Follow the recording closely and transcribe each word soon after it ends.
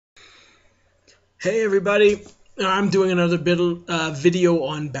Hey everybody, I'm doing another video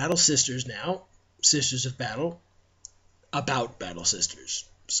on Battle Sisters now. Sisters of Battle. About Battle Sisters.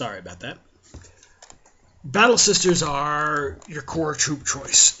 Sorry about that. Battle Sisters are your core troop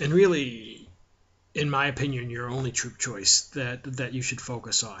choice, and really, in my opinion, your only troop choice that you should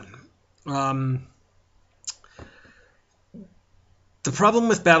focus on. The problem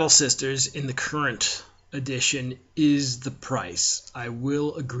with Battle Sisters in the current edition is the price. I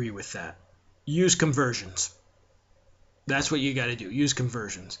will agree with that. Use conversions. That's what you got to do. Use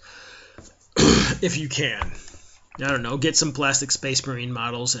conversions. If you can. I don't know. Get some plastic Space Marine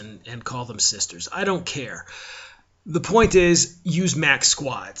models and call them sisters. I don't care. The point is, use max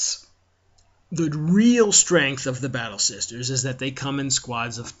squads. The real strength of the Battle Sisters is that they come in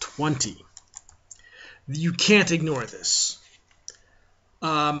squads of 20. You can't ignore this.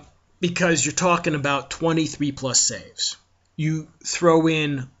 Because you're talking about 23 plus saves. You throw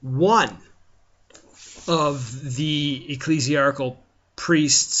in one of the ecclesiarchal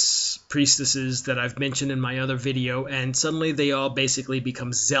priestesses that I've mentioned in my other video, and suddenly they all basically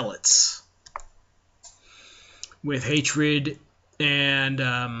become zealots with hatred and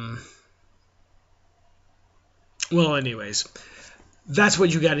well, anyways, that's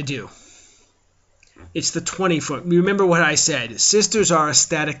what you got to do. It's the 20-foot. Remember what I said. Sisters are a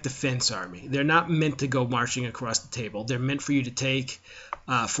static defense army. They're not meant to go marching across the table. They're meant for you to take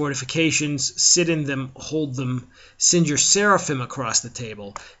fortifications, sit in them, hold them, send your seraphim across the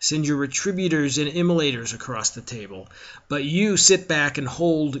table, send your retributors and immolators across the table. But you sit back and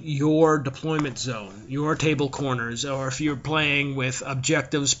hold your deployment zone, your table corners, or if you're playing with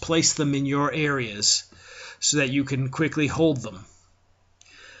objectives, place them in your areas so that you can quickly hold them.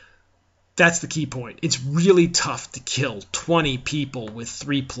 That's the key point. It's really tough to kill 20 people with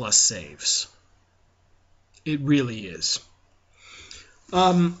 3+ saves. It really is.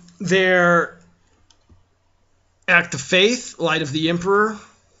 Their Act of Faith, Light of the Emperor,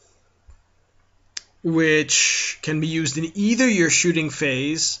 which can be used in either your shooting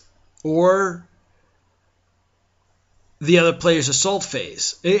phase or the other player's assault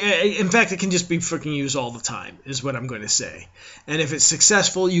phase. In fact, it can just be freaking used all the time, is what I'm going to say. And if it's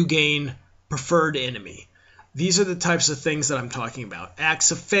successful, you gain preferred enemy. These are the types of things that I'm talking about.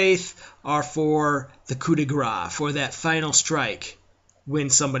 Acts of Faith are for the coup de grace, for that final strike when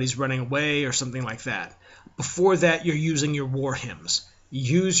somebody's running away or something like that. Before that, you're using your war hymns.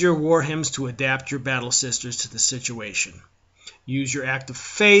 Use your war hymns to adapt your Battle Sisters to the situation. Use your Act of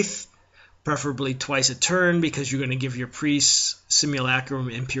Faith, preferably twice a turn, because you're going to give your priests Simulacrum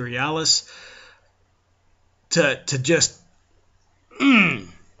Imperialis to just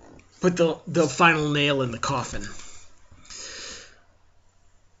put the final nail in the coffin.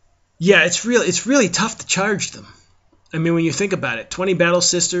 Yeah, it's really tough to charge them. I mean, when you think about it, 20 Battle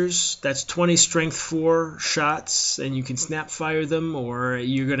Sisters, that's 20 Strength 4 shots, and you can snap fire them, or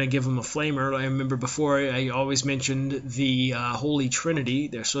you're going to give them a flamer. I remember before I always mentioned the Holy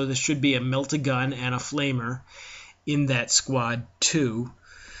Trinity, so there should be a melt-a-gun and a flamer in that squad too,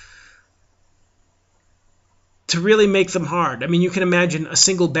 to really make them hard. I mean, you can imagine a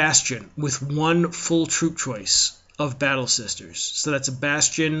single bastion with one full troop choice of Battle Sisters. So that's a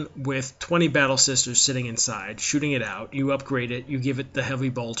bastion with 20 Battle Sisters sitting inside, shooting it out. You upgrade it, you give it the heavy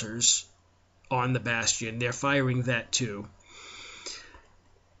bolters on the bastion. They're firing that too.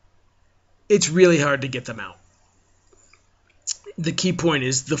 It's really hard to get them out. The key point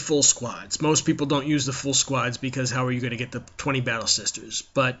is the full squads. Most people don't use the full squads because how are you going to get the 20 Battle Sisters?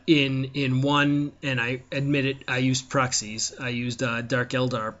 But in one, and I admit it, I used proxies. I used Dark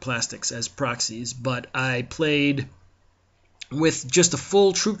Eldar plastics as proxies, but I played with just a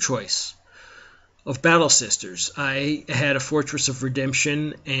full troop choice of Battle Sisters. I had a Fortress of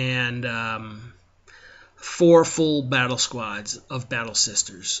Redemption and 4 full battle squads of Battle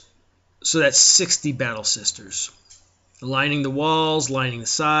Sisters. So that's 60 Battle Sisters. Lining the walls, lining the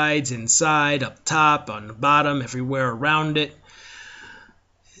sides, inside, up top, on the bottom, everywhere around it.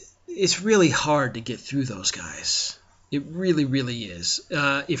 It's really hard to get through those guys. It really, really is.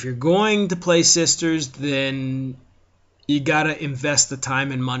 If you're going to play Sisters, then you got to invest the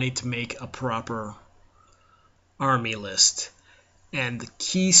time and money to make a proper army list. And the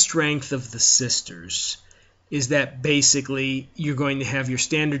key strength of the Sisters is that basically you're going to have your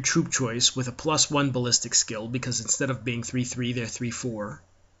standard troop choice with a +1 ballistic skill, because instead of being 3-3, they're 3-4,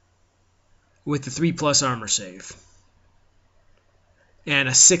 with the 3+ armor save, and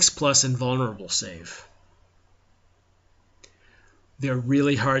a 6+ invulnerable save. They're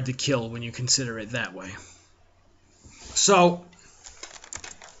really hard to kill when you consider it that way. So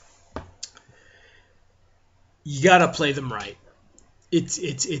you got to play them right.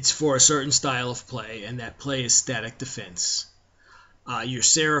 it's for a certain style of play, and that play is static defense. Your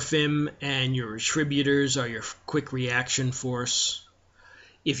Seraphim and your Retributors are your quick reaction force.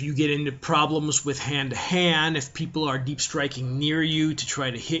 If you get into problems with hand-to-hand, if people are deep striking near you to try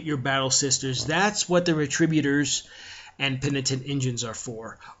to hit your Battle Sisters, that's what the Retributors and Penitent Engines are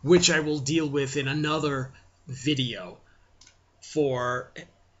for, which I will deal with in another video.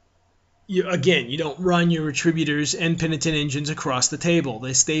 Again, you don't run your Retributors and Penitent Engines across the table.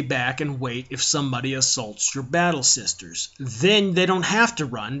 They stay back and wait if somebody assaults your Battle Sisters. Then they don't have to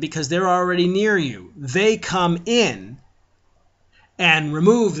run because they're already near you. They come in and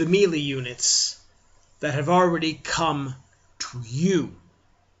remove the melee units that have already come to you.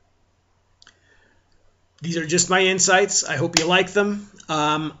 These are just my insights. I hope you like them.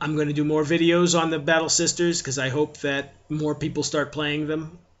 I'm going to do more videos on the Battle Sisters because I hope that more people start playing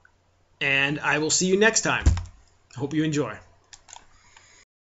them. And I will see you next time. Hope you enjoy.